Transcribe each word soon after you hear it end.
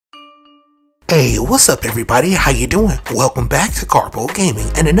Hey, what's up everybody? How you doing? Welcome back to Karpo Gaming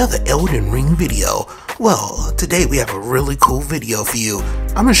and another Elden Ring video. Well, today we have a really cool video for you.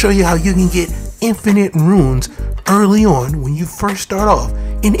 I'm going to show you how you can get infinite runes early on when you first start off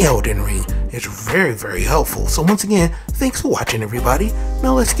in Elden Ring. It's very helpful. So once again, thanks for watching everybody.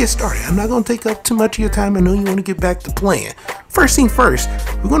 Now let's get started. I'm not going to take up too much of your time. I know you want to get back to playing. First thing first,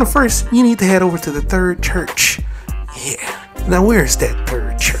 you need to head over to the third church. Yeah. Now where's that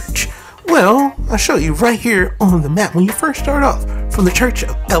third church? Well, I'll show you right here on the map. When you first start off from the Church of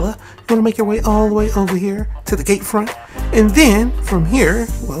a.k.a, you want to make your way all the way over here to the gate front. And then from here,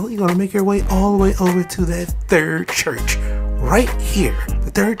 well, you're going to make your way all the way over to that third church right here,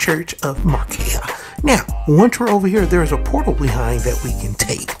 the third church of a.k.a. Now, once we're over here, there's a portal behind that we can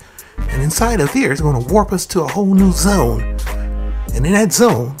take. And inside of there is going to warp us to a whole new zone. And in that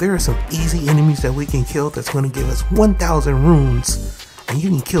zone, there are some easy enemies that we can kill that's going to give us 1,000 runes. And you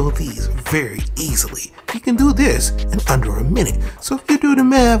can kill these very easily. You can do this in under a minute. So if you do the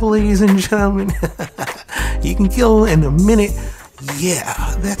math, ladies and gentlemen, you can kill in a minute.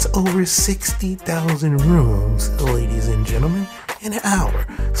 Yeah, that's over 60,000 runes, ladies and gentlemen, in an hour.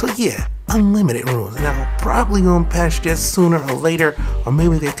 So yeah, unlimited runes. Now, probably gonna patch this sooner or later, or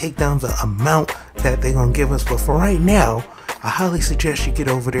maybe they take down the amount that they're gonna give us. But for right now, I highly suggest you get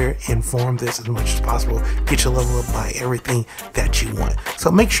over there and farm this as much as possible. Get your level up, buy everything that you want. So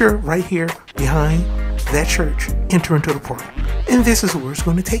make sure right here behind that church, enter into the portal. And this is where it's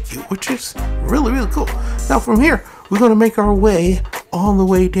going to take you, which is really cool. Now from here, we're going to make our way all the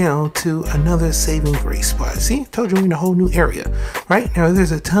way down to another saving grace spot. See, I told you we're in a whole new area. Right now,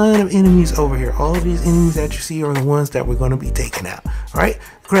 there's a ton of enemies over here. All of these enemies that you see are the ones that we're going to be taking out. All right,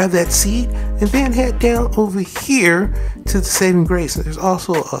 grab that seed and then head down over here to the saving grace. There's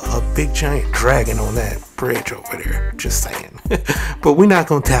also a big giant dragon on that bridge over there. Just saying. But we're not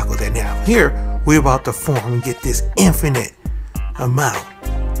going to tackle that now. Here, we're about to farm and get this infinite amount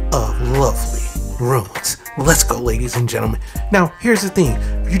of lovely runes. Let's go, ladies and gentlemen. Now, here's the thing.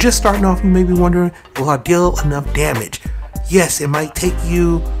 If you're just starting off, you may be wondering, will I deal enough damage? Yes, it might take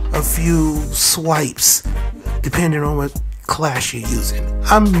you a few swipes, depending on what class you're using.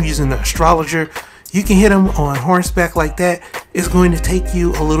 I'm using the astrologer. You can hit him on horseback like that. It's going to take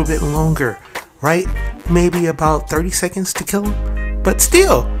you a little bit longer, right? Maybe about 30 seconds to kill him. But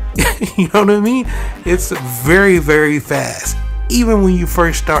still, you know what I mean? It's very fast, even when you're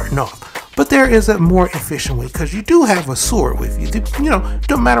first starting off. But there is a more efficient way, because you do have a sword with you. You know,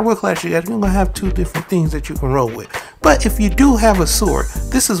 don't matter what class you got, you're going to have two different things that you can roll with. But if you do have a sword,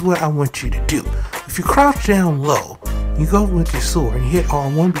 this is what I want you to do. If you crouch down low, you go with your sword and you hit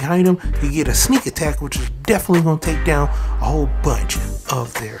R1 behind them, you get a sneak attack, which is definitely going to take down a whole bunch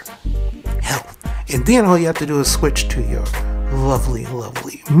of their health. And then all you have to do is switch to your lovely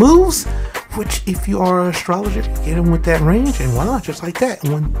moves, which if you are an astrologer, get them with that range, and voila, just like that,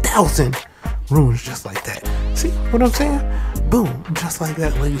 1,000 runes just like that. See what I'm saying? Boom, just like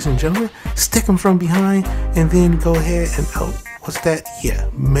that, ladies and gentlemen. Stick them from behind and then go ahead and what's that? Yeah,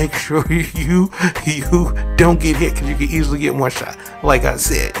 make sure you don't get hit, because you can easily get one shot. Like I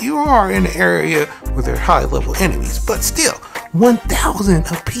said, you are in an area where there are high level enemies, but still 1,000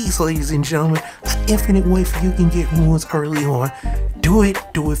 apiece, ladies and gentlemen. An infinite way for you can get runes early on. Do it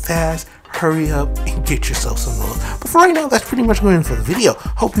fast. Hurry up and get yourself some runes. But for right now, that's pretty much going for the video.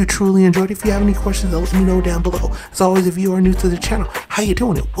 Hope you truly enjoyed. If you have any questions, let me know down below. As always, if you are new to the channel, how you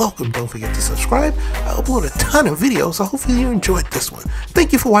doing? Welcome. Don't forget to subscribe. I upload a ton of videos, so hopefully you enjoyed this one.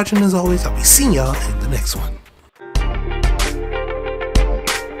 Thank you for watching. As always, I'll be seeing y'all in the next one.